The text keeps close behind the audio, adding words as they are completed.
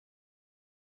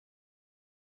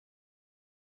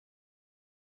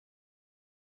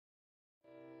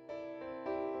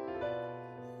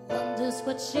does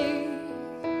what she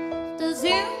does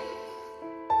in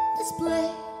this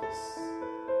place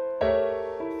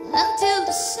until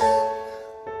the sun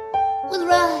will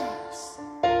rise.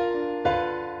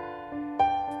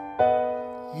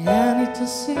 And it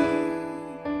just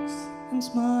sings and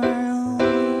smiles.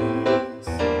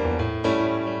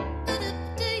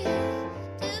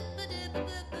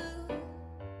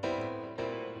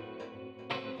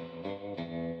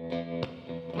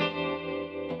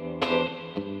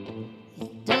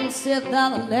 Said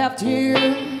that I left you,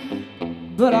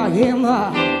 but I am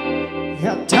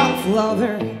a tough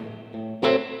lover.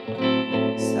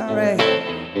 Sorry,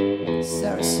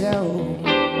 sorry, so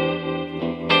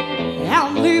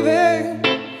I'm leaving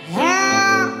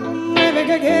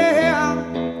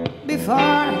again before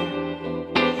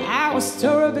our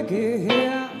story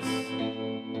begins.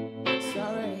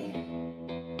 Sorry,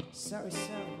 sorry,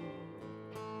 so.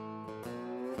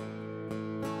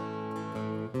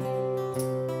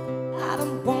 I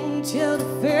don't want you to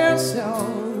feel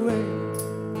sorry,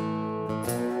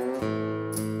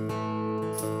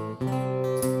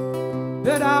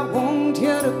 but I want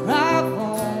you to cry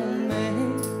for me.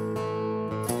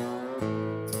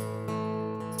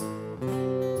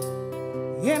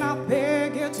 And I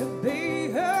beg you to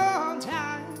be on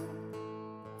time.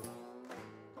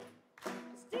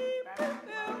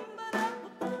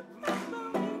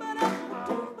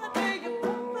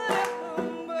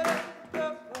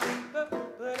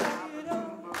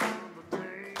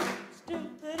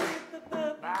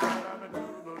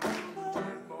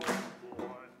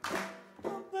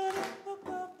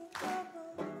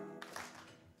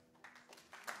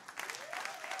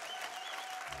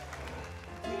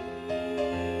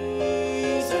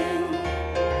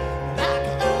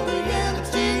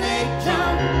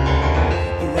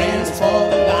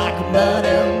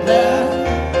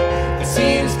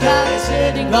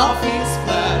 Off his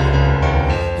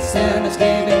flat, the sun is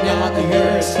giving out the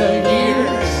earth for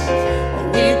years.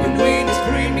 We've been waiting,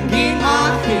 screaming in my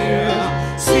ear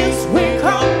since we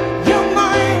caught your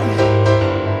mind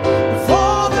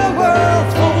before the world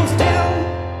falls down.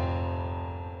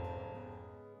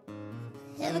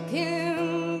 And I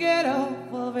can't get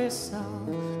off of his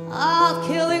song, all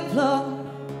killing floor.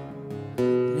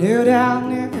 Near down,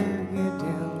 never get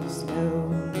down the slow.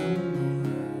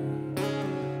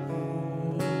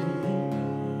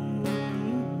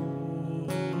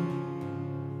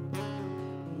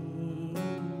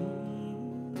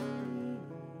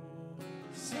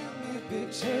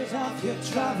 Pictures of your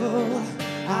travel,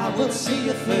 I will see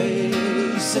your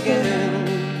face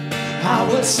again. I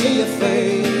will see your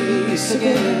face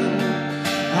again.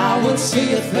 I will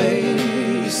see your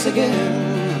face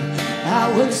again.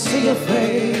 I will see your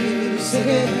face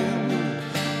again.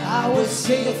 I will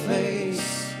see your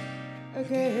face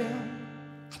again.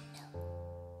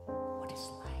 I know what it's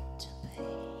like to be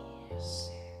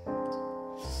sad.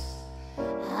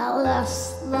 Our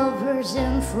last lovers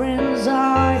and friends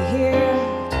are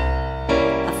here.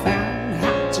 I found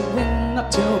how to win,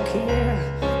 not to care,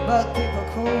 but people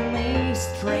call me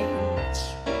strange.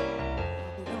 I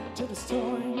belong to the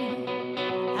storm,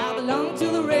 I belong to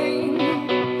the rain.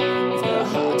 If they're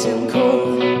hot and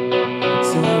cold,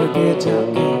 so I will be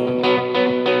talking.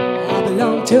 I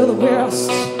belong to the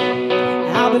west,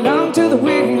 I belong to the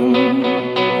wind,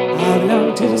 I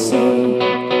belong to the sea.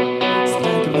 So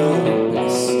thank you, my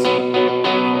best.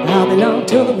 I belong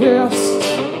to the west,